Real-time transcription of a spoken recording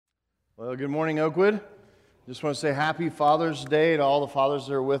Well, good morning, Oakwood. Just want to say happy Father's Day to all the fathers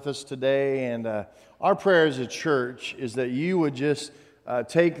that are with us today. And our prayer as a church is that you would just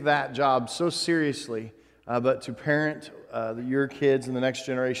take that job so seriously, but to parent your kids and the next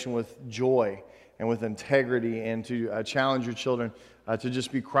generation with joy and with integrity, and to challenge your children to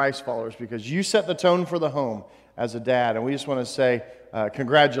just be Christ followers, because you set the tone for the home as a dad. And we just want to say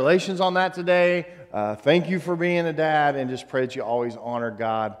congratulations on that today. Thank you for being a dad, and just pray that you always honor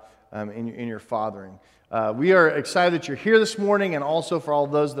God in your fathering. We are excited that you're here this morning, and also for all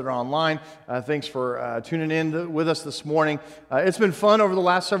those that are online, thanks for tuning in with us this morning. It's been fun over the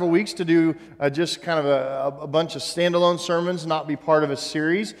last several weeks to do just kind of a bunch of standalone sermons, not be part of a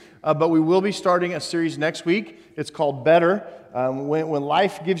series, but we will be starting a series next week. It's called Better. When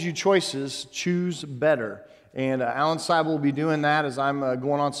life gives you choices, choose better. And Alan Seibel will be doing that as I'm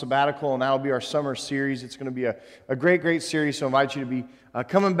going on sabbatical, and that'll be our summer series. It's going to be a great, great series, so I invite you to be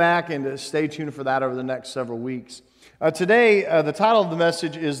coming back and to stay tuned for that over the next several weeks. Today, the title of the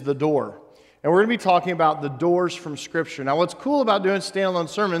message is The Door, and we're going to be talking about the doors from Scripture. Now, what's cool about doing standalone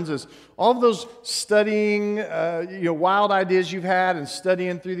sermons is all of those studying, wild ideas you've had and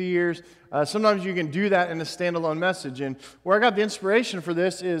studying through the years. Sometimes you can do that in a standalone message. And where I got the inspiration for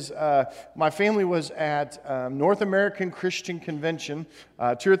this is my family was at North American Christian Convention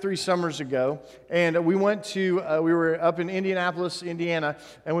 2 or 3 summers ago. And we were up in Indianapolis, Indiana,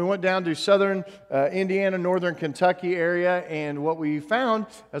 and we went down to southern Indiana, northern Kentucky area. And what we found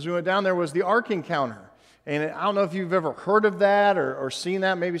as we went down there was the Ark Encounter. And I don't know if you've ever heard of that or seen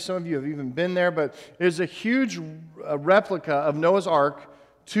that. Maybe some of you have even been there. But it's a huge replica of Noah's Ark.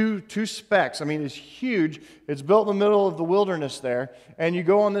 Two specs. I mean, it's huge. It's built in the middle of the wilderness there, and you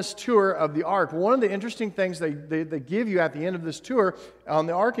go on this tour of the Ark. One of the interesting things they give you at the end of this tour on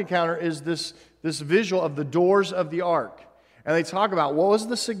the Ark Encounter is this visual of the doors of the Ark. And they talk about what was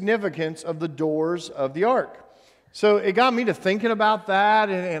the significance of the doors of the Ark. So it got me to thinking about that,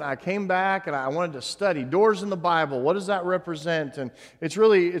 and I came back and I wanted to study doors in the Bible. What does that represent? And it's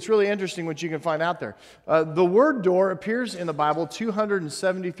really interesting what you can find out there. The word door appears in the Bible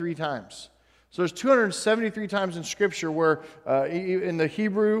 273 times. So there's 273 times in Scripture where in the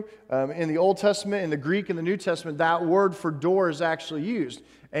Hebrew, in the Old Testament, in the Greek, in the New Testament, that word for door is actually used.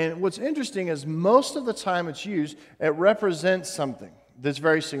 And what's interesting is most of the time it's used, it represents something that's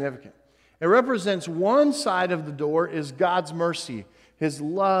very significant. It represents one side of the door is God's mercy, His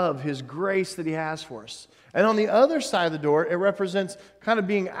love, His grace that He has for us. And on the other side of the door, it represents kind of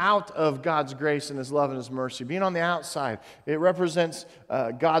being out of God's grace and His love and His mercy. Being on the outside, it represents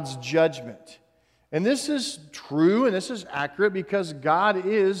God's judgment. And this is true and this is accurate because God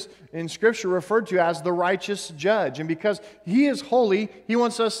is, in Scripture, referred to as the righteous judge. And because He is holy, He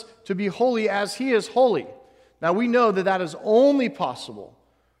wants us to be holy as He is holy. Now, we know that is only possible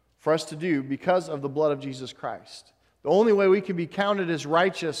for us to do because of the blood of Jesus Christ. The only way we can be counted as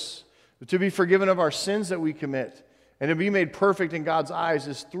righteous, to be forgiven of our sins that we commit, and to be made perfect in God's eyes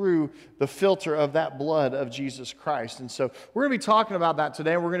is through the filter of that blood of Jesus Christ. And so we're going to be talking about that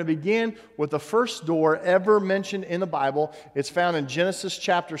today. We're going to begin with the first door ever mentioned in the Bible. It's found in Genesis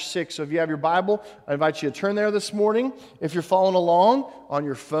chapter 6. So if you have your Bible, I invite you to turn there this morning. If you're following along on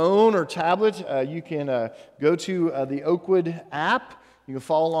your phone or tablet, you can go to the Oakwood app. You can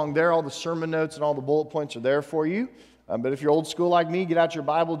follow along there. All the sermon notes and all the bullet points are there for you. But if you're old school like me, get out your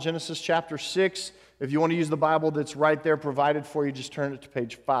Bible, Genesis chapter 6. If you want to use the Bible that's right there provided for you, just turn it to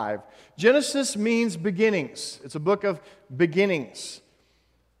page 5. Genesis means beginnings. It's a book of beginnings.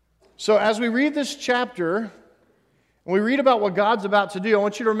 So as we read this chapter, and we read about what God's about to do, I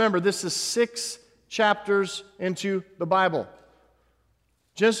want you to remember this is 6 chapters into the Bible.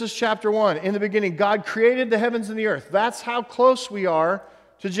 Genesis chapter 1, in the beginning, God created the heavens and the earth. That's how close we are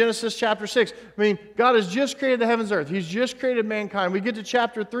to Genesis chapter 6. I mean, God has just created the heavens and earth. He's just created mankind. We get to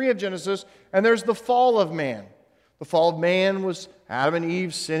chapter 3 of Genesis, and there's the fall of man. The fall of man was Adam and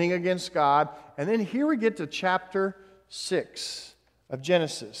Eve sinning against God. And then here we get to chapter 6 of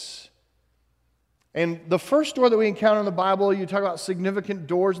Genesis. And the first door that we encounter in the Bible, you talk about significant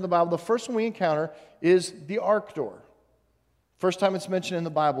doors in the Bible, the first one we encounter is the ark door. First time it's mentioned in the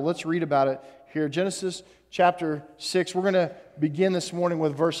Bible. Let's read about it here. Genesis chapter 6. We're going to begin this morning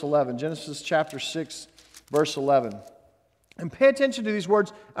with verse 11. Genesis chapter 6, verse 11. And pay attention to these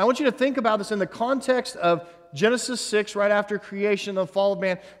words. I want you to think about this in the context of Genesis 6, right after creation, the fall of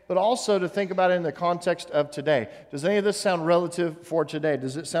man, but also to think about it in the context of today. Does any of this sound relative for today?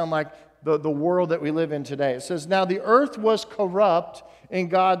 Does it sound like the world that we live in today? It says, "Now the earth was corrupt in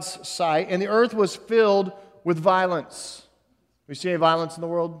God's sight, and the earth was filled with violence." We see any violence in the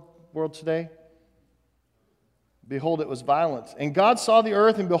world today? behold, it was violent. And God saw the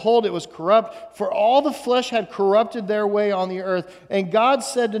earth, and behold, it was corrupt, for all the flesh had corrupted their way on the earth. And God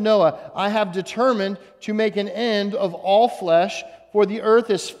said to Noah, I have determined to make an end of all flesh, for the earth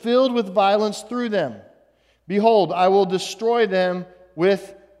is filled with violence through them. Behold, I will destroy them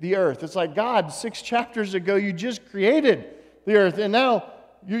with the earth. It's like, God, 6 chapters ago, you just created the earth, and now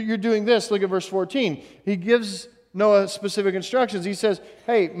you're doing this. Look at verse 14. He gives Noah specific instructions. He says,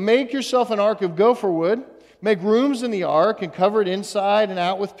 hey, make yourself an ark of gopher wood. Make rooms in the ark and cover it inside and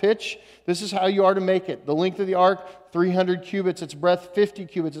out with pitch. This is how you are to make it. The length of the ark, 300 cubits. Its breadth, 50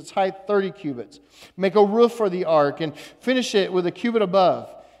 cubits. Its height, 30 cubits. Make a roof for the ark and finish it with a cubit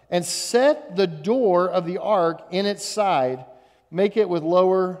above. And set the door of the ark in its side. Make it with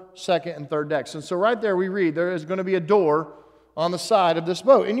lower, second, and third decks. And so right there we read there is going to be a door on the side of this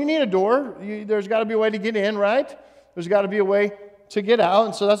boat. And you need a door. There's got to be a way to get in, right? There's got to be a way to get out.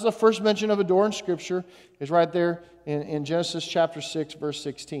 And so that's the first mention of a door in Scripture, is right there in Genesis chapter 6, verse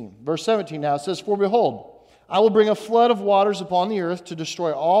 16. Verse 17 now, it says, For behold, I will bring a flood of waters upon the earth to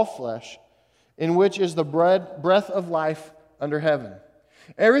destroy all flesh, in which is the breath of life under heaven.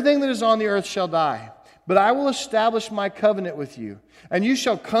 Everything that is on the earth shall die. But I will establish my covenant with you, and you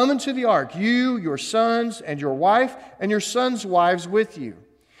shall come into the ark, you, your sons, and your wife, and your sons' wives with you.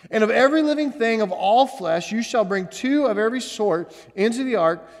 And of every living thing of all flesh, you shall bring 2 of every sort into the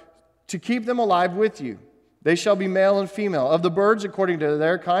ark to keep them alive with you. They shall be male and female. Of the birds according to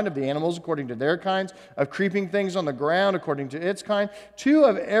their kind, of the animals according to their kinds, of creeping things on the ground according to its kind. 2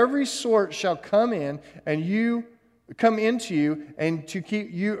 of every sort shall come in, and come into you, and to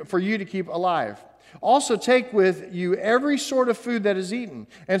keep you for you to keep alive. Also take with you every sort of food that is eaten,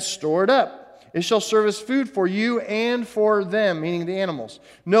 and store it up. It shall serve as food for you and for them, meaning the animals.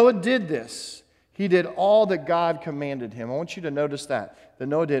 Noah did this. He did all that God commanded him. I want you to notice that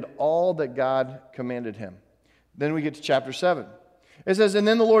Noah did all that God commanded him. Then we get to chapter 7. It says, And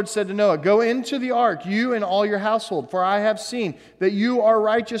then the Lord said to Noah, Go into the ark, you and all your household, for I have seen that you are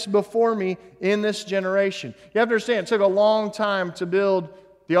righteous before me in this generation. You have to understand, it took a long time to build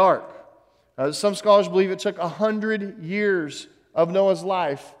the ark. Some scholars believe it took 100 years of Noah's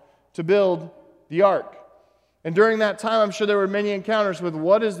life to build the ark. And during that time, I'm sure there were many encounters with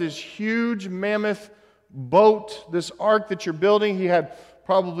what is this huge mammoth boat, this ark that you're building. He had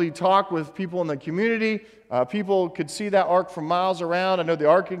probably talked with people in the community. People could see that ark from miles around. I know the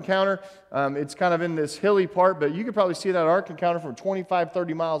Ark Encounter, it's kind of in this hilly part, but you could probably see that Ark Encounter from 25,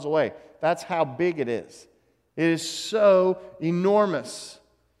 30 miles away. That's how big it is. It is so enormous.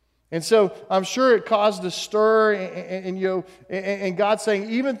 And so I'm sure it caused a stir, and God's saying,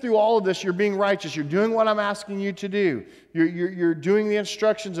 even through all of this, you're being righteous. You're doing what I'm asking you to do. You're doing the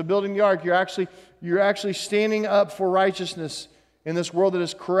instructions of building the ark. You're actually standing up for righteousness in this world that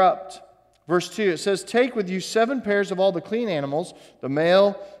is corrupt. Verse 2, it says, Take with you 7 pairs of all the clean animals, the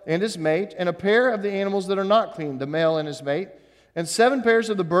male and his mate, and a pair of the animals that are not clean, the male and his mate, and 7 pairs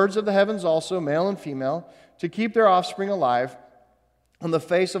of the birds of the heavens also, male and female, to keep their offspring alive on the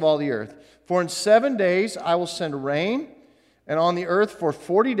face of all the earth. For in 7 days I will send rain, and on the earth for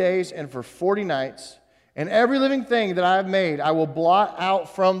 40 days and for 40 nights, and every living thing that I have made I will blot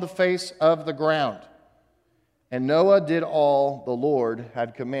out from the face of the ground. And Noah did all the Lord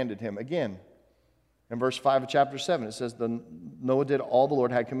had commanded him. Again, in verse 5 of chapter 7, it says, Noah did all the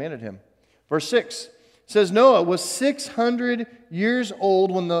Lord had commanded him. Verse 6 says, Noah was 600 years old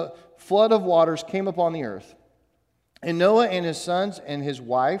when the flood of waters came upon the earth. And Noah and his sons and his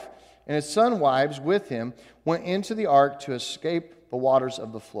wife and his sons' wives with him went into the ark to escape the waters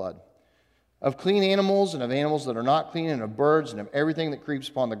of the flood. Of clean animals and of animals that are not clean, and of birds and of everything that creeps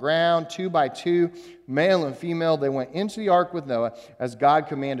upon the ground, 2 by 2, male and female, they went into the ark with Noah as God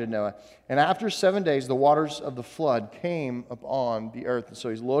commanded Noah. And after 7 days, the waters of the flood came upon the earth. And so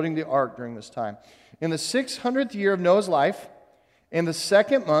he's loading the ark during this time. In the 600th year of Noah's life, in the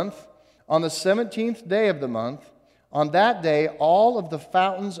 2nd month, on the 17th day of the month, on that day, all of the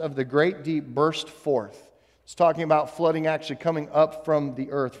fountains of the great deep burst forth. It's talking about flooding actually coming up from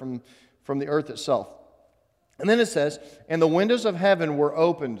the earth, from the earth itself. And then it says, And the windows of heaven were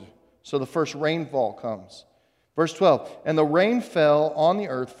opened, so the first rainfall comes. Verse 12, And the rain fell on the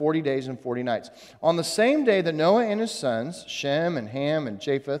earth 40 days and 40 nights. On the same day that Noah and his sons, Shem and Ham and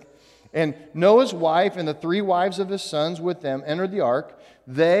Japheth, and Noah's wife and the 3 wives of his sons with them entered the ark,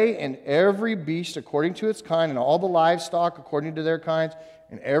 they and every beast according to its kind, and all the livestock according to their kinds,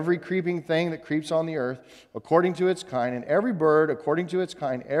 and every creeping thing that creeps on the earth according to its kind, and every bird according to its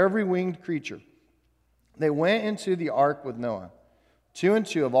kind, every winged creature. They went into the ark with Noah, 2 and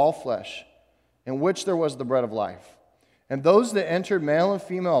 2 of all flesh, in which there was the bread of life. And those that entered, male and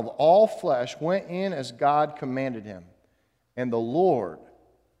female of all flesh, went in as God commanded him. And the Lord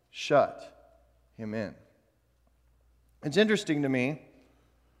shut him in. It's interesting to me,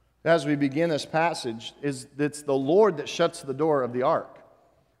 as we begin this passage, is that it's the Lord that shuts the door of the ark.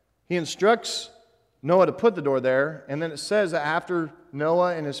 He instructs Noah to put the door there, and then it says that after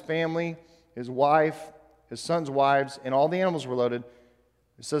Noah and his family, his wife, his son's wives, and all the animals were loaded,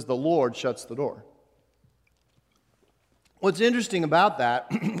 it says the Lord shuts the door. What's interesting about that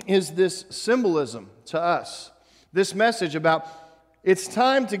is this symbolism to us, this message about it's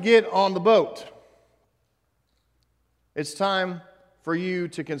time to get on the boat. It's time for you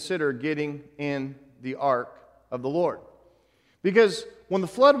to consider getting in the ark of the Lord. Because when the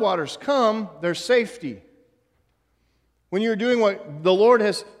floodwaters come, there's safety. When you're doing what the Lord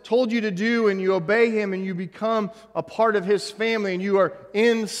has told you to do and you obey Him and you become a part of His family and you are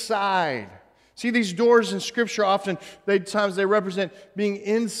inside. See, these doors in Scripture often, times they represent being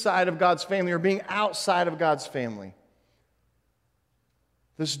inside of God's family or being outside of God's family.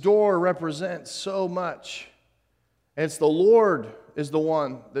 This door represents so much. And it's the Lord is the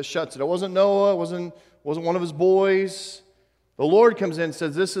one that shuts it. It wasn't Noah, it wasn't one of his boys. The Lord comes in and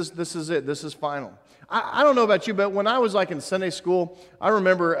says, this is it, this is final. I don't know about you, but when I was like in Sunday school, I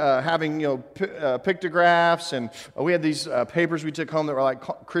remember having pictographs, and we had these papers we took home that were like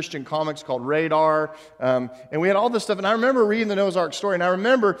Christian comics called Radar, and we had all this stuff. And I remember reading the Noah's Ark story, and I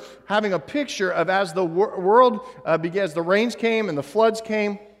remember having a picture of as the world began, as the rains came and the floods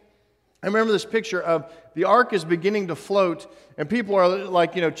came. I remember this picture of the ark is beginning to float, and people are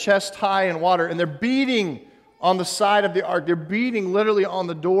like chest high in water, and they're beating on the side of the ark. They're beating literally on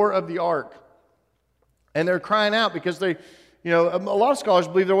the door of the ark. And they're crying out because a lot of scholars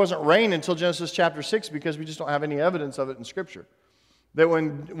believe there wasn't rain until Genesis chapter 6 because we just don't have any evidence of it in Scripture. That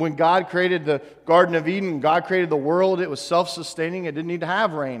when God created the Garden of Eden, God created the world, it was self-sustaining, it didn't need to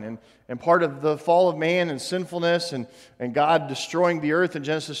have rain. And part of the fall of man and sinfulness and God destroying the earth in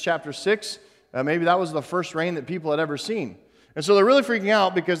Genesis chapter 6, maybe that was the first rain that people had ever seen. And so they're really freaking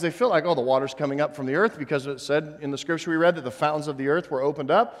out because they feel like, the water's coming up from the earth because it said in the Scripture we read that the fountains of the earth were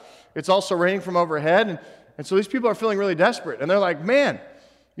opened up. It's also raining from overhead. And so these people are feeling really desperate. And they're like, man,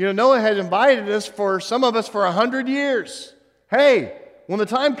 Noah had invited us for some of us for 100 years. Hey, when the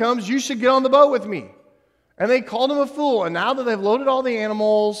time comes, you should get on the boat with me. And they called him a fool. And now that they've loaded all the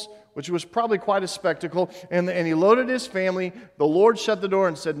animals, which was probably quite a spectacle, and he loaded his family, the Lord shut the door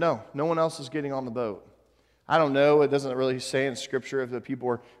and said, no one else is getting on the boat. I don't know, it doesn't really say in Scripture if the people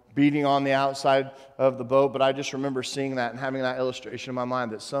were beating on the outside of the boat, but I just remember seeing that and having that illustration in my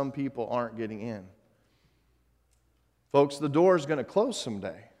mind that some people aren't getting in. Folks, the door is going to close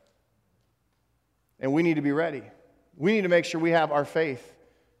someday. And we need to be ready. We need to make sure we have our faith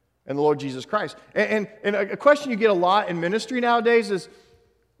in the Lord Jesus Christ. And a question you get a lot in ministry nowadays is,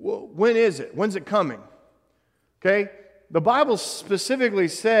 well, when is it? When's it coming? Okay? The Bible specifically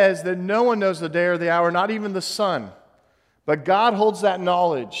says that no one knows the day or the hour, not even the Son. But God holds that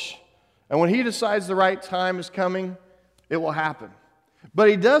knowledge. And when He decides the right time is coming, it will happen. But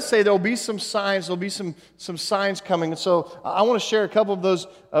He does say there will be some signs, there will be some signs coming. And so I want to share a couple of those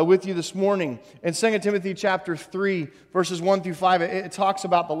with you this morning. In 2 Timothy chapter 3, verses 1 through 5, it talks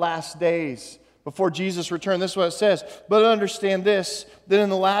about the last days before Jesus returned. This is what it says. But understand this, that in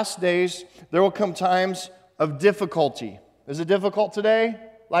the last days there will come times of difficulty. Is it difficult today?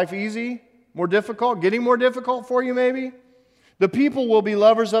 Life easy? More difficult? Getting more difficult for you maybe? The people will be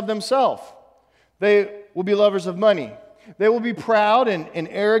lovers of themselves. They will be lovers of money. They will be proud and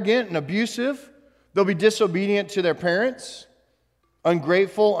arrogant and abusive. They'll be disobedient to their parents,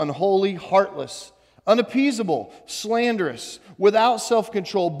 ungrateful, unholy, heartless, unappeasable, slanderous, without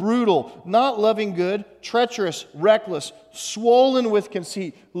self-control, brutal, not loving good, treacherous, reckless, swollen with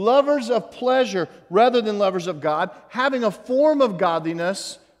conceit, lovers of pleasure rather than lovers of God, having a form of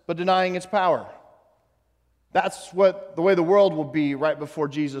godliness but denying its power. That's the way the world will be right before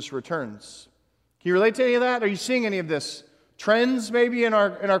Jesus returns. Can you relate to any of that? Are you seeing any of this? Trends maybe in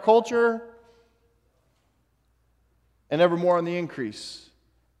our culture? And ever more on the increase.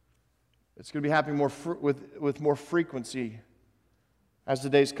 It's going to be happening with more frequency as the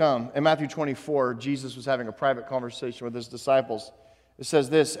days come. In Matthew 24, Jesus was having a private conversation with His disciples. It says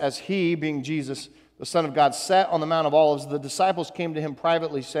this, as He, being Jesus, the Son of God, sat on the Mount of Olives, the disciples came to Him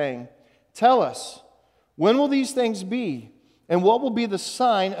privately saying, tell us, when will these things be? And what will be the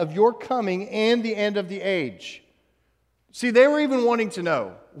sign of your coming and the end of the age? See, they were even wanting to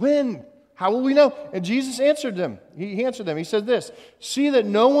know, when? How will we know? And Jesus answered them. He answered them. He said this, see that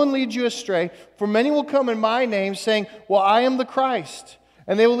no one leads you astray, for many will come in my name saying, well, I am the Christ.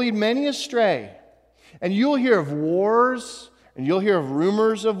 And they will lead many astray. And you'll hear of wars, and you'll hear of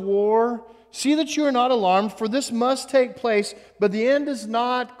rumors of war. See that you are not alarmed, for this must take place, but the end is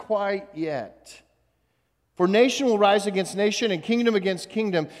not quite yet. For nation will rise against nation and kingdom against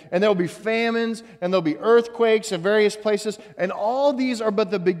kingdom, and there will be famines, and there will be earthquakes in various places, and all these are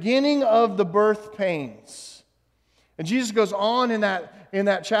but the beginning of the birth pains. And Jesus goes on in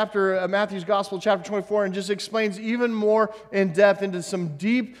that chapter, Matthew's Gospel, chapter 24, and just explains even more in depth into some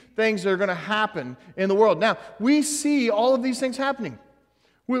deep things that are going to happen in the world. Now, we see all of these things happening.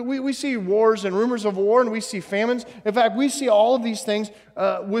 We see wars and rumors of war, and we see famines. In fact, we see all of these things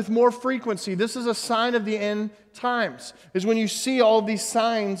with more frequency. This is a sign of the end times, is when you see all of these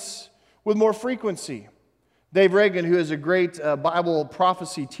signs with more frequency. Dave Reagan, who is a great Bible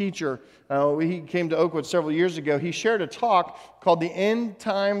prophecy teacher, he came to Oakwood several years ago. He shared a talk called The End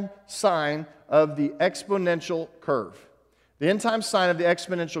Time Sign of the Exponential Curve. The end time sign of the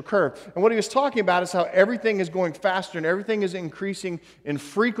exponential curve. And what he was talking about is how everything is going faster and everything is increasing in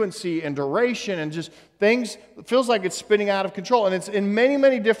frequency and duration and just things, it feels like it's spinning out of control. And it's in many,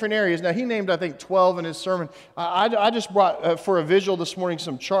 many different areas. Now, he named, I think, 12 in his sermon. I just brought, for a visual this morning,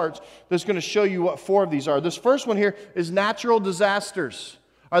 some charts that's going to show you what 4 of these are. This first one here is natural disasters.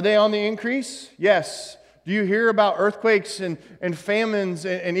 Are they on the increase? Yes. Do you hear about earthquakes and famines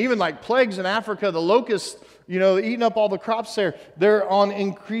and even like plagues in Africa, the locusts, eating up all the crops there? They're on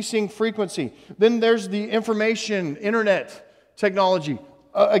increasing frequency. Then there's the information, internet technology.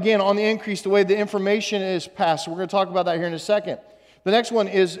 Again, on the increase, the way the information is passed. We're going to talk about that here in a second. The next one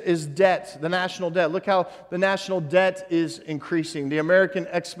is debt, the national debt. Look how the national debt is increasing. The American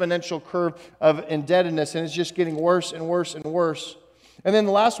exponential curve of indebtedness, and it's just getting worse and worse and worse. And then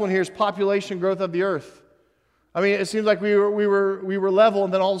the last one here is population growth of the earth. I mean, it seems like we were level,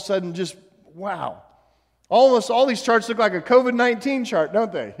 and then all of a sudden, just wow! Almost all these charts look like a COVID-19 chart,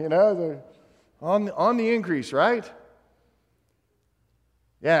 don't they? They're on the increase, right?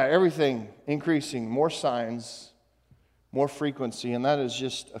 Yeah, everything increasing, more signs, more frequency, and that is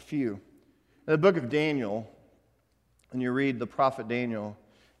just a few. In the book of Daniel, when you read the prophet Daniel,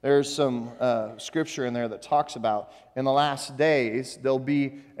 there's some scripture in there that talks about in the last days, there'll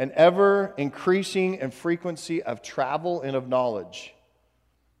be an ever-increasing in frequency of travel and of knowledge.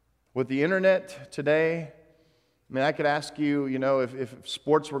 With the internet today, I mean, I could ask you, if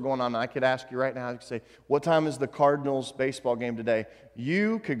sports were going on, I could ask you right now, I could say, what time is the Cardinals baseball game today?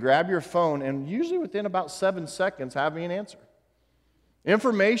 You could grab your phone and usually within about 7 seconds have me an answer.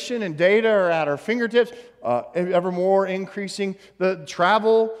 Information and data are at our fingertips, ever more increasing. The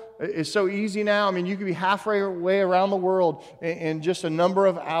travel is so easy now. I mean, you could be halfway around the world in just a number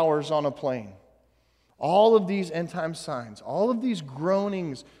of hours on a plane. All of these end time signs, all of these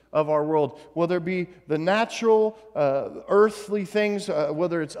groanings of our world, whether it be the natural, earthly things,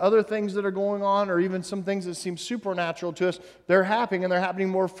 whether it's other things that are going on, or even some things that seem supernatural to us, they're happening, and they're happening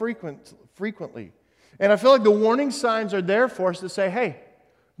more frequently. And I feel like the warning signs are there for us to say, hey,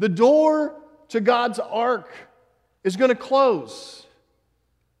 the door to God's ark is going to close.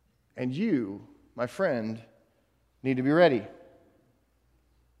 And you, my friend, need to be ready.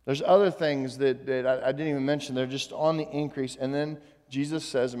 There's other things that I didn't even mention. They're just on the increase. And then Jesus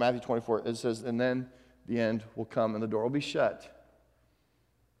says in Matthew 24, it says, and then the end will come and the door will be shut.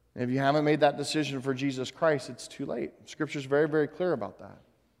 And if you haven't made that decision for Jesus Christ, it's too late. Scripture is very, very clear about that.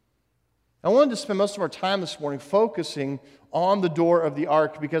 I wanted to spend most of our time this morning focusing on the door of the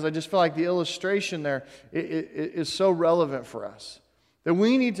ark because I just feel like the illustration there is so relevant for us. That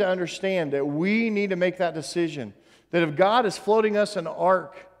we need to understand that we need to make that decision. That if God is floating us an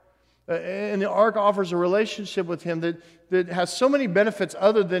ark, and the ark offers a relationship with Him that has so many benefits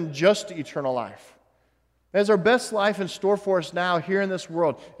other than just eternal life. It has our best life in store for us now here in this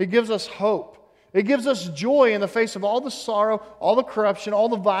world. It gives us hope. It gives us joy in the face of all the sorrow, all the corruption, all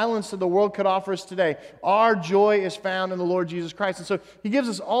the violence that the world could offer us today. Our joy is found in the Lord Jesus Christ. And so He gives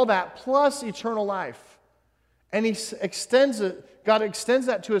us all that plus eternal life. And He extends it, God extends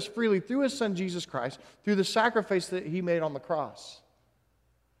that to us freely through His Son Jesus Christ, through the sacrifice that He made on the cross.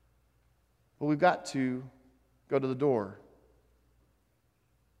 But we've got to go to the door.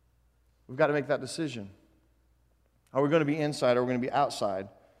 We've got to make that decision. Are we going to be inside or are we going to be outside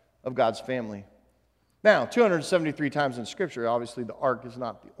of God's family? Now, 273 times in Scripture, obviously the ark is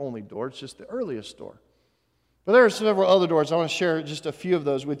not the only door, it's just the earliest door. But there are several other doors. I want to share just a few of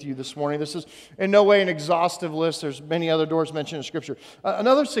those with you this morning. This is in no way an exhaustive list. There's many other doors mentioned in Scripture.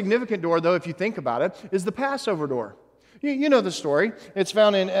 Another significant door, though, if you think about it, is the Passover door. You know the story. It's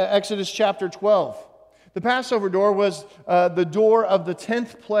found in Exodus chapter 12. The Passover door was the door of the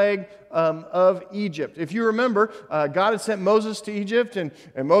 10th plague of Egypt. If you remember, God had sent Moses to Egypt, and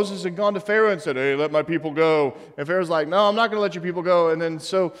Moses had gone to Pharaoh and said, "Hey, let my people go." And Pharaoh's like, "No, I'm not going to let your people go." And then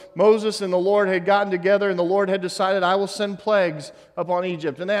so Moses and the Lord had gotten together, and the Lord had decided, "I will send plagues upon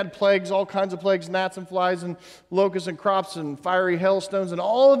Egypt." And they had plagues, all kinds of plagues, gnats and flies and locusts and crops and fiery hailstones and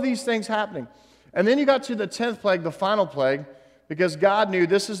all of these things happening. And then you got to the 10th plague, the final plague, because God knew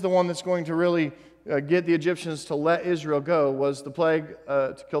this is the one that's going to really get the Egyptians to let Israel go, was the plague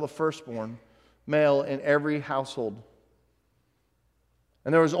to kill the firstborn male in every household.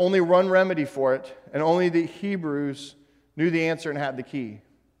 And there was only one remedy for it, and only the Hebrews knew the answer and had the key.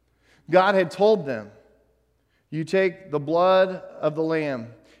 God had told them, you take the blood of the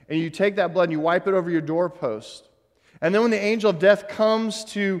lamb, and you take that blood and you wipe it over your doorpost. And then when the angel of death comes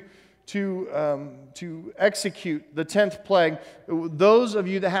to execute the 10th plague, those of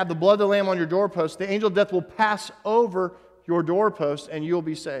you that have the blood of the lamb on your doorpost, the angel of death will pass over your doorpost and you'll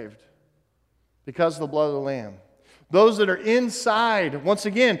be saved because of the blood of the lamb. Those that are inside, once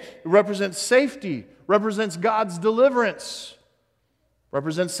again, represents safety, represents God's deliverance,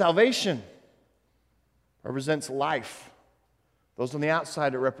 represents salvation, represents life. Those on the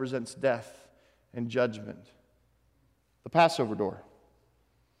outside, it represents death and judgment. The Passover door.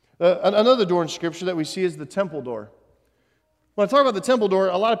 Another door in Scripture that we see is the temple door. When I talk about the temple door,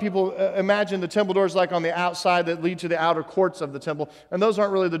 a lot of people imagine the temple doors like on the outside that lead to the outer courts of the temple, and those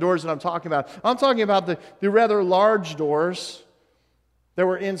aren't really the doors that I'm talking about. I'm talking about the rather large doors that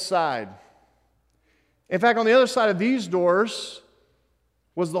were inside. In fact, on the other side of these doors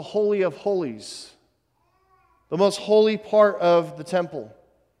was the Holy of Holies, the most holy part of the temple.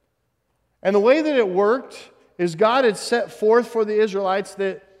 And the way that it worked is God had set forth for the Israelites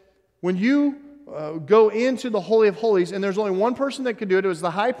that when you go into the Holy of Holies, and there's only one person that could do it, it was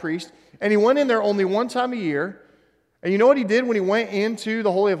the high priest, and he went in there only one time a year. And you know what he did when he went into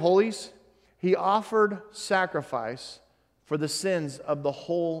the Holy of Holies? He offered sacrifice for the sins of the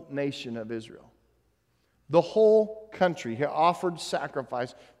whole nation of Israel. The whole country. He offered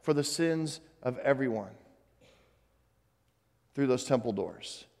sacrifice for the sins of everyone through those temple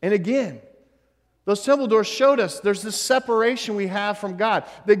doors. And again, those temple doors showed us there's this separation we have from God,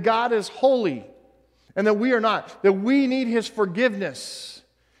 that God is holy and that we are not, that we need His forgiveness.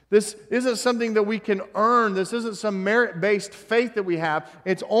 This isn't something that we can earn. This isn't some merit-based faith that we have.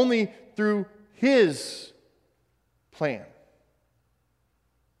 It's only through His plan.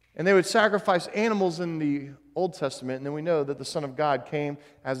 And they would sacrifice animals in the Old Testament, and then we know that the Son of God came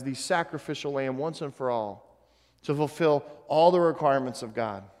as the sacrificial lamb once and for all to fulfill all the requirements of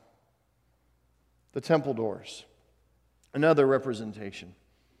God. The temple doors, another representation.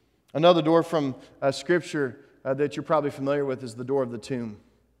 Another door from Scripture that you're probably familiar with is the door of the tomb.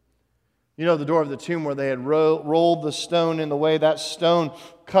 You know, the door of the tomb where they had rolled the stone in the way. That stone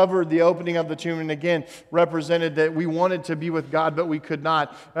covered the opening of the tomb and again represented that we wanted to be with God, but we could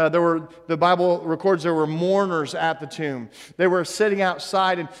not. The Bible records there were mourners at the tomb. They were sitting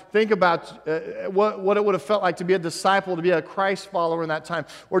outside, and think about what it would have felt like to be a disciple, to be a Christ follower in that time,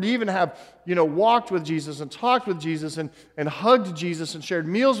 or to even have walked with Jesus and talked with Jesus and hugged Jesus and shared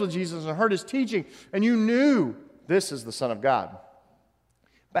meals with Jesus and heard His teaching, and you knew this is the Son of God.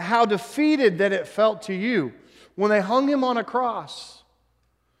 But how defeated that it felt to you when they hung Him on a cross.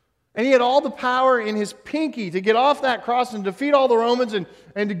 And He had all the power in His pinky to get off that cross and defeat all the Romans and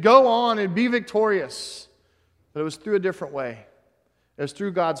to go on and be victorious. But it was through a different way. It was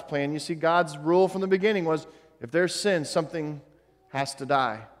through God's plan. You see, God's rule from the beginning was if there's sin, something has to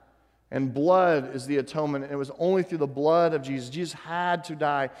die. And blood is the atonement. And it was only through the blood of Jesus. Jesus had to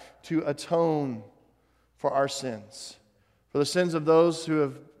die to atone for our sins. For the sins of those who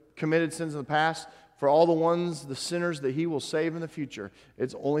have committed sins in the past, for all the sinners that He will save in the future.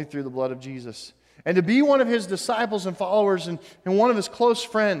 It's only through the blood of Jesus. And to be one of His disciples and followers and one of His close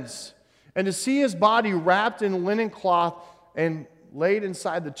friends, and to see His body wrapped in linen cloth and laid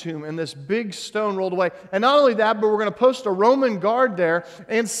inside the tomb, and this big stone rolled away. And not only that, but we're going to post a Roman guard there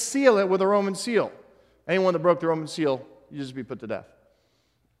and seal it with a Roman seal. Anyone that broke the Roman seal, you just be put to death.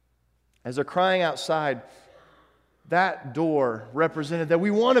 As they're crying outside, that door represented that we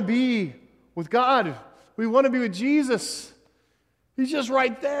want to be with God. We want to be with Jesus. He's just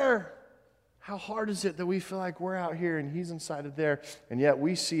right there. How hard is it that we feel like we're out here and He's inside of there? And yet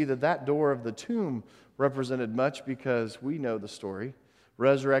we see that door of the tomb represented much because we know the story.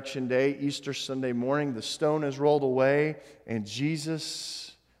 Resurrection Day, Easter Sunday morning, the stone is rolled away and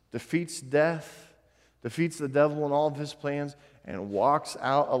Jesus defeats death, defeats the devil and all of his plans, and walks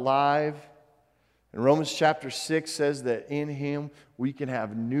out alive. And Romans chapter 6 says that in Him we can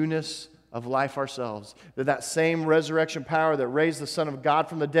have newness of life ourselves. That same resurrection power that raised the Son of God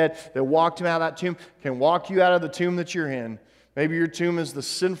from the dead, that walked him out of that tomb, can walk you out of the tomb that you're in. Maybe your tomb is the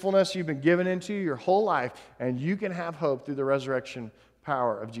sinfulness you've been given into your whole life, and you can have hope through the resurrection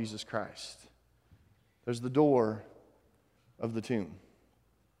power of Jesus Christ. There's the door of the tomb.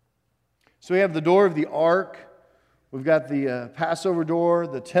 So we have the door of the ark. We've got the Passover door,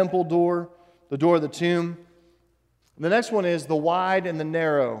 the temple door, the door of the tomb. The next one is the wide and the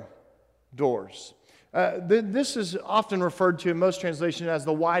narrow doors. This is often referred to in most translations as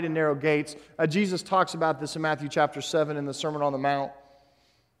the wide and narrow gates. Jesus talks about this in Matthew chapter 7 in the Sermon on the Mount.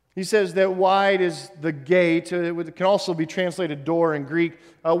 He says that wide is the gate. It can also be translated door in Greek.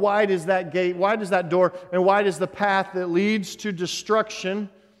 Wide is that gate, wide is that door, and wide is the path that leads to destruction.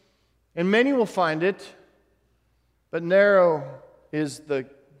 And many will find it, but narrow is the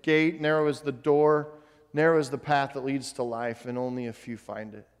gate, narrow is the door, narrow is the path that leads to life, and only a few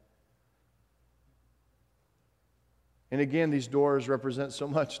find it. And again, these doors represent so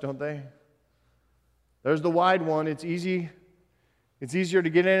much, don't they? There's the wide one. It's easier to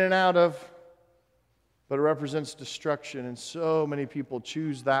get in and out of, but it represents destruction. And so many people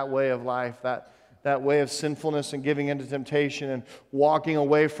choose that way of life, that way of sinfulness and giving into temptation and walking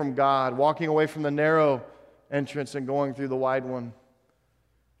away from God, walking away from the narrow entrance and going through the wide one.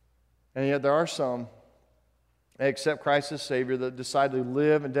 And yet there are some that accept Christ as Savior, that decide to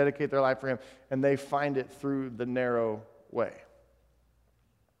live and dedicate their life for Him, and they find it through the narrow way.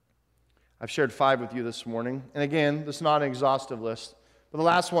 I've shared 5 with you this morning. And again, this is not an exhaustive list. But the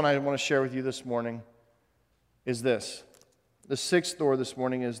last one I want to share with you this morning is this. The 6th door this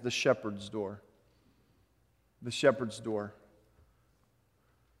morning is the shepherd's door. The shepherd's door.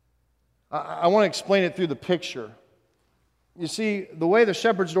 I want to explain it through the picture. You see, the way the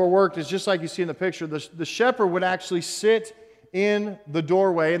shepherd's door worked is just like you see in the picture. The shepherd would actually sit in the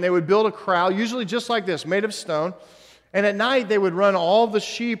doorway, and they would build a corral, usually just like this, made of stone. And at night, they would run all the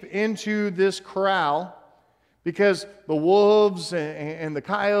sheep into this corral because the wolves and the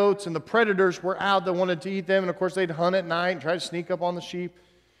coyotes and the predators were out that wanted to eat them. And of course, they'd hunt at night and try to sneak up on the sheep.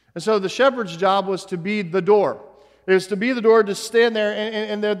 And so the shepherd's job was to be the door. It was to be the door, to stand there,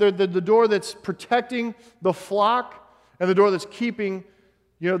 and the door that's protecting the flock, and the door that's keeping,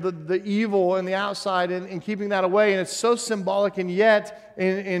 the evil and the outside and keeping that away. And it's so symbolic. And yet,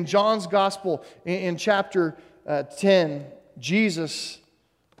 in John's Gospel, in chapter 10, Jesus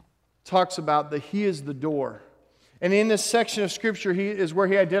talks about that He is the door. And in this section of Scripture, He is where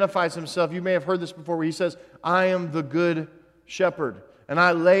He identifies Himself. You may have heard this before, where He says, I am the good shepherd, and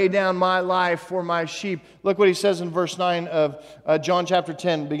I lay down my life for my sheep. Look what He says in verse 9 of John chapter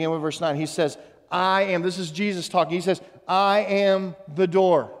 10, beginning with verse 9. He says, I am, this is Jesus talking, He says, I am the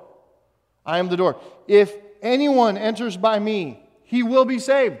door. I am the door. If anyone enters by me, he will be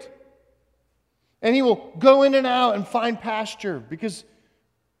saved. And he will go in and out and find pasture, because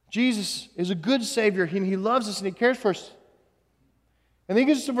Jesus is a good Savior, and He loves us and He cares for us. And then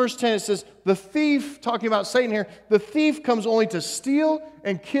He gets to verse 10, it says, the thief, talking about Satan here, the thief comes only to steal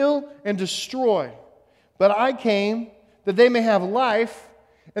and kill and destroy. But I came that they may have life,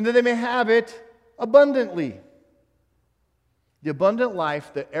 and that they may have it abundantly. The abundant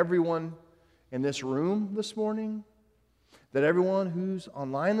life that everyone in this room this morning, that everyone who's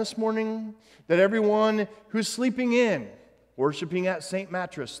online this morning, that everyone who's sleeping in, worshiping at St.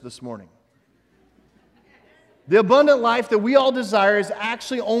 Mattress this morning. The abundant life that we all desire is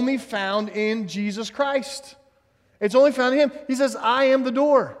actually only found in Jesus Christ. It's only found in Him. He says, I am the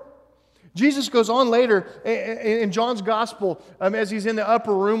door. Jesus goes on later in John's Gospel as He's in the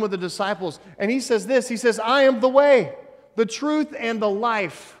upper room with the disciples, and He says this, He says, I am the way, the truth, and the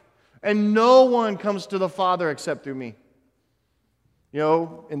life, and no one comes to the Father except through me.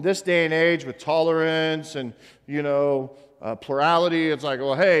 In this day and age with tolerance and, plurality, it's like,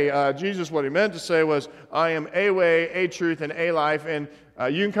 well, hey, Jesus, what He meant to say was, I am a way, a truth, and a life, and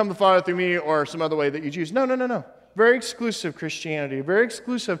you can come to the Father through me or some other way that you choose. No. Very exclusive Christianity, very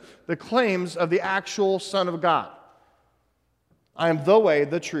exclusive the claims of the actual Son of God. I am the way,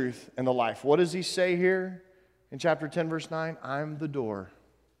 the truth, and the life. What does He say here in chapter 10, verse 9? I'm the door.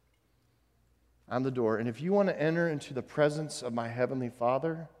 I'm the door. And if you want to enter into the presence of my Heavenly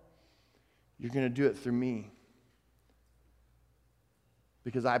Father, you're going to do it through me.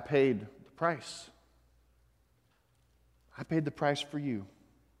 Because I paid the price. I paid the price for you.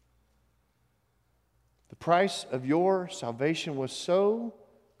 The price of your salvation was so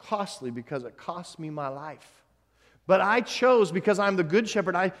costly because it cost me my life. But I chose, because I'm the good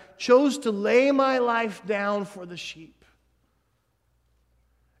shepherd, I chose to lay my life down for the sheep.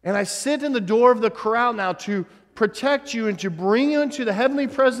 And I sit in the door of the corral now to protect you and to bring you into the heavenly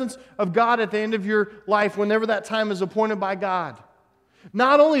presence of God at the end of your life, whenever that time is appointed by God.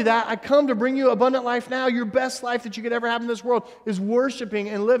 Not only that, I come to bring you abundant life now. Your best life that you could ever have in this world is worshiping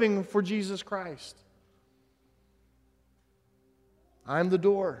and living for Jesus Christ. I'm the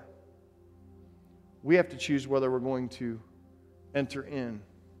door. We have to choose whether we're going to enter in,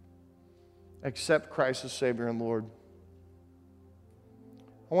 accept Christ as Savior and Lord.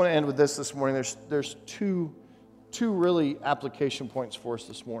 I want to end with this morning. There's two really application points for us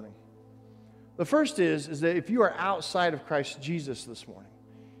this morning. The first is that if you are outside of Christ Jesus this morning,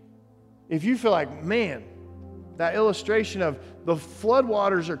 if you feel like, man, that illustration of the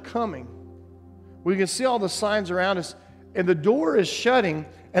floodwaters are coming, we can see all the signs around us, and the door is shutting,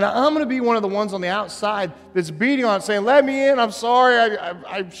 and I'm going to be one of the ones on the outside that's beating on it, saying, let me in, I'm sorry,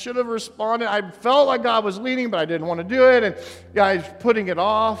 I should have responded. I felt like God was leading, but I didn't want to do it, and guys putting it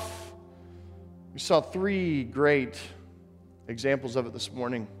off. We saw 3 great examples of it this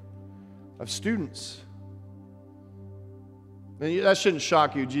morning, of students. And that shouldn't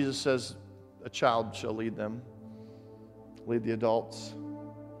shock you. Jesus says a child shall lead them, lead the adults,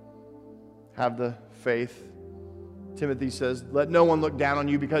 have the faith. Timothy says, let no one look down on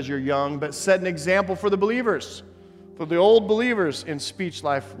you because you're young, but set an example for the believers, for the old believers in speech,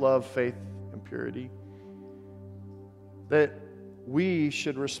 life, love, faith, and purity. That we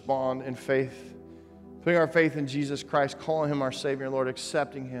should respond in faith, putting our faith in Jesus Christ, calling Him our Savior and Lord,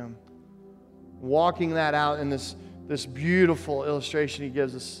 accepting Him, walking that out in this beautiful illustration He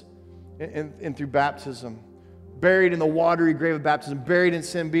gives us in through baptism. Buried in the watery grave of baptism, buried in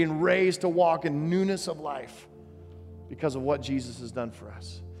sin, being raised to walk in newness of life because of what Jesus has done for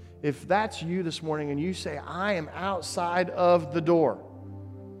us. If that's you this morning and you say, I am outside of the door,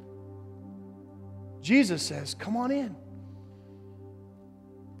 Jesus says, come on in.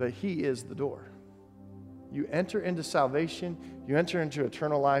 But He is the door. You enter into salvation, you enter into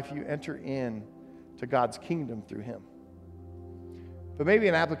eternal life, you enter in to God's kingdom through Him. But maybe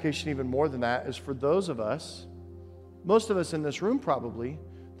an application even more than that is for those of us, most of us in this room probably,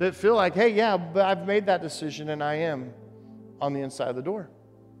 that feel like, hey, yeah, but I've made that decision and I am on the inside of the door.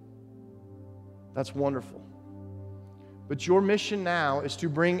 That's wonderful. But your mission now is to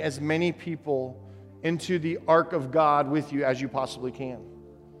bring as many people into the ark of God with you as you possibly can.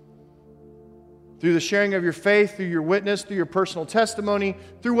 Through the sharing of your faith, through your witness, through your personal testimony,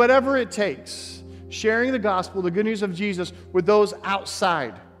 through whatever it takes, sharing the gospel, the good news of Jesus with those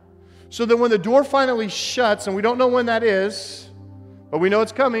outside. So that when the door finally shuts, and we don't know when that is, but we know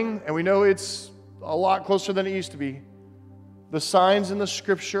it's coming, and we know it's a lot closer than it used to be, the signs in the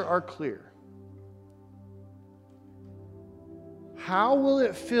Scripture are clear. How will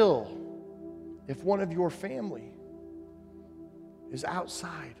it feel if one of your family is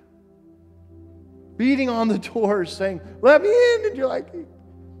outside, beating on the doors, saying, let me in? And you're like,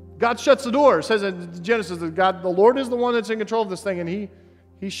 God shuts the door. It says in Genesis that God, the Lord is the one that's in control of this thing, and He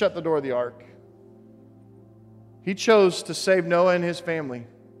shut the door of the ark. He chose to save Noah and his family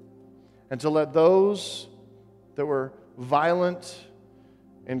and to let those that were violent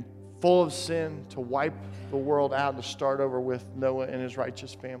and full of sin to wipe the world out, to start over with Noah and his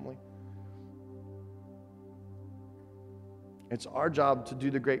righteous family. It's our job to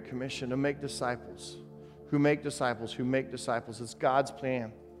do the Great Commission, to make disciples, who make disciples, who make disciples. It's God's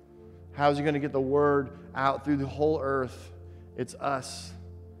plan. How is He going to get the word out through the whole earth? It's us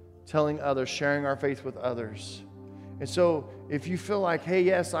telling others, sharing our faith with others. And so if you feel like, hey,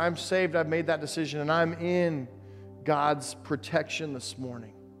 yes, I'm saved, I've made that decision, and I'm in God's protection this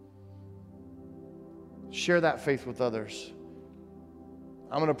morning, share that faith with others.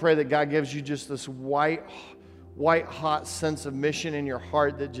 I'm going to pray that God gives you just this white hot sense of mission in your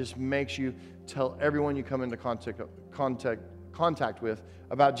heart that just makes you tell everyone you come into contact with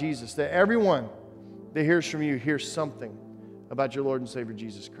about Jesus. That everyone that hears from you hears something about your Lord and Savior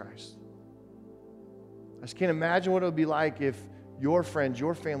Jesus Christ. I just can't imagine what it would be like if your friends,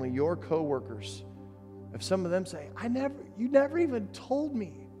 your family, your coworkers, if some of them say, you never even told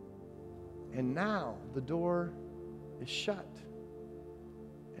me. And now the door is shut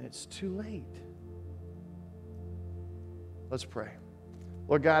and it's too late. Let's pray.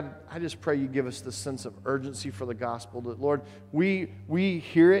 Lord God, I just pray you give us this sense of urgency for the gospel. That, Lord, we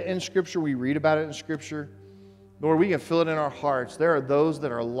hear it in Scripture. We read about it in Scripture. Lord, we can feel it in our hearts. There are those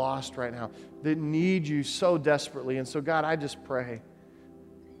that are lost right now that need you so desperately. And so, God, I just pray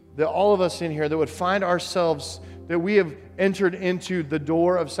that all of us in here that would find ourselves, that we have entered into the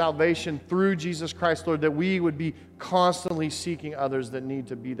door of salvation through Jesus Christ, Lord, that we would be constantly seeking others that need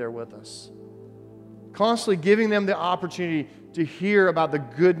to be there with us. Constantly giving them the opportunity to hear about the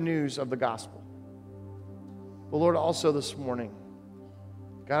good news of the gospel. But Lord, also this morning,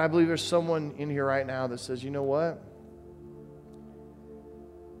 God, I believe there's someone in here right now that says, you know what?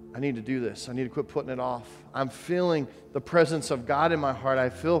 I need to do this. I need to quit putting it off. I'm feeling the presence of God in my heart. I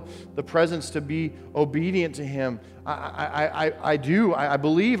feel the presence to be obedient to Him. I do. I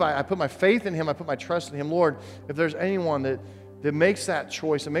believe. I put my faith in Him. I put my trust in Him. Lord, if there's anyone that makes that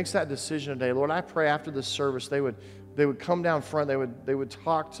choice and makes that decision today, Lord, I pray after this service they would come down front. They would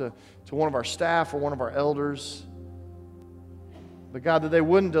talk to one of our staff or one of our elders. But God, that they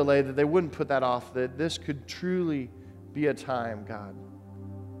wouldn't delay, that they wouldn't put that off, that this could truly be a time, God,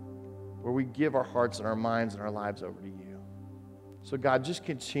 where we give our hearts and our minds and our lives over to you. So God, just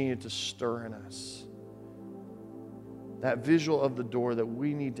continue to stir in us that visual of the door that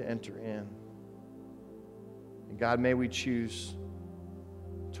we need to enter in. And God, may we choose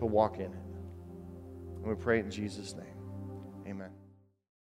to walk in it. And we pray it in Jesus' name. Amen.